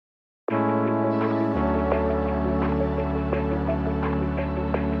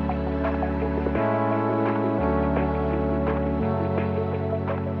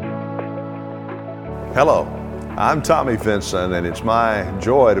Hello, I'm Tommy Vinson, and it's my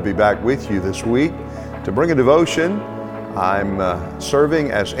joy to be back with you this week to bring a devotion. I'm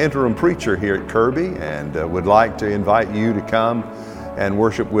serving as interim preacher here at Kirby and would like to invite you to come and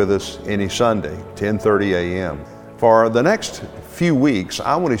worship with us any Sunday, 10:30 a.m. For the next few weeks,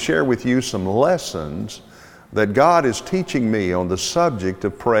 I want to share with you some lessons that God is teaching me on the subject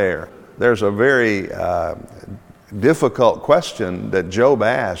of prayer. There's a very difficult question that Job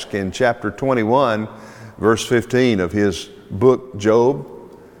asked in chapter 21, verse 15 of his book, Job.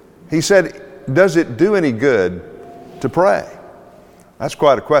 He said, "Does it do any good to pray?" That's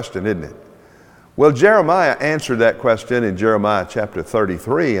quite a question, isn't it? Well, Jeremiah answered that question in Jeremiah chapter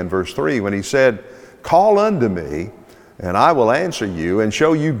 33 and verse 3 when he said, "Call unto me, and I will answer you and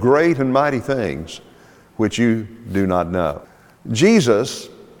show you great and mighty things which you do not know." Jesus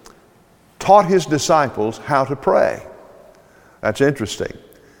taught his disciples how to pray. That's interesting.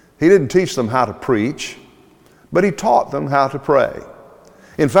 He didn't teach them how to preach, but he taught them how to pray.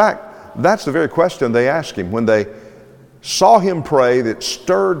 In fact, that's the very question they asked him. When they saw him pray, that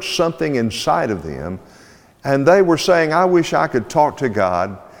stirred something inside of them, and they were saying, "I wish I could talk to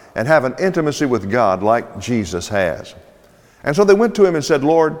God and have an intimacy with God like Jesus has." And so they went to him and said,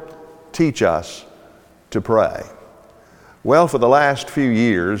 "Lord, teach us to pray." Well, for the last few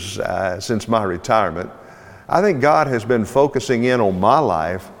years, since my retirement, I think God has been focusing in on my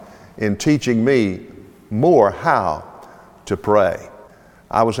life in teaching me more how to pray.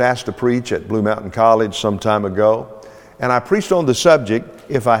 I was asked to preach at Blue Mountain College some time ago, and I preached on the subject,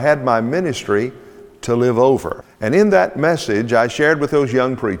 "If I had my ministry to live over." And in that message, I shared with those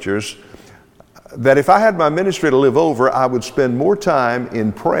young preachers that if I had my ministry to live over, I would spend more time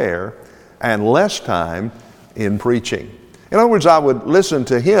in prayer and less time in preaching. In other words, I would listen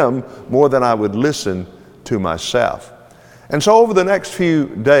to him more than I would listen to myself. And so over the next few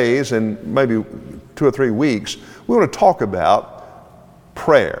days and maybe 2 or 3 weeks, we want to talk about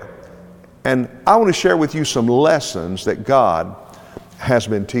prayer. And I want to share with you some lessons that God has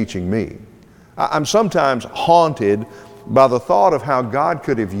been teaching me. I'm sometimes haunted by the thought of how God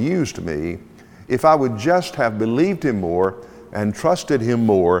could have used me if I would just have believed him more and trusted him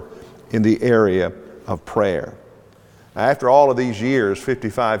more in the area of prayer. After all of these years,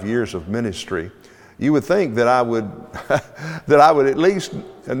 55 years of ministry, you would think that I would that I would at least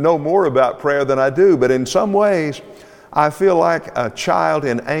know more about prayer than I do. But in some ways, I feel like a child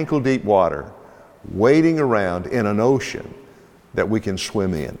in ankle-deep water, wading around in an ocean that we can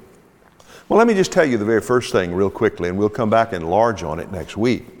swim in. Well, let me just tell you the very first thing real quickly, and we'll come back and enlarge on it next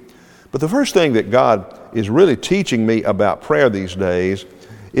week. But the first thing that God is really teaching me about prayer these days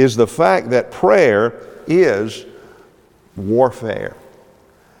is the fact that prayer is warfare.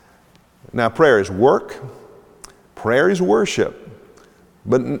 Now, prayer is work, prayer is worship,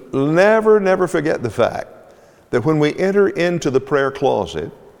 but never forget the fact that when we enter into the prayer closet,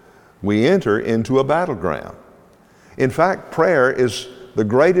 we enter into a battleground. In fact, prayer is the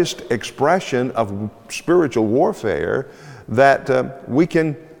greatest expression of spiritual warfare that we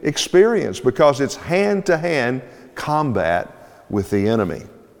can experience because it's hand-to-hand combat with the enemy.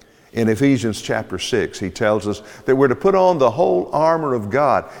 In Ephesians chapter 6, he tells us that we're to put on the whole armor of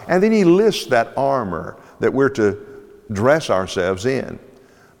God. And then he lists that armor that we're to dress ourselves in.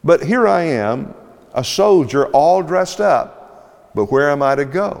 But here I am, a soldier all dressed up, but where am I to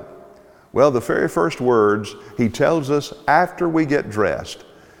go? Well, the very first words he tells us after we get dressed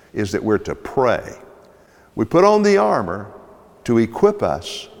is that we're to pray. We put on the armor to equip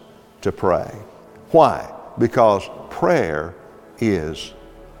us to pray. Why? Because prayer is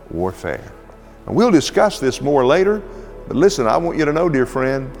warfare. And we'll discuss this more later, but listen, I want you to know, dear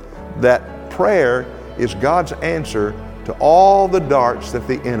friend, that prayer is God's answer to all the darts that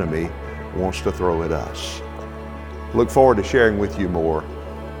the enemy wants to throw at us. Look forward to sharing with you more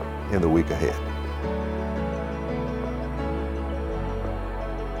in the week ahead.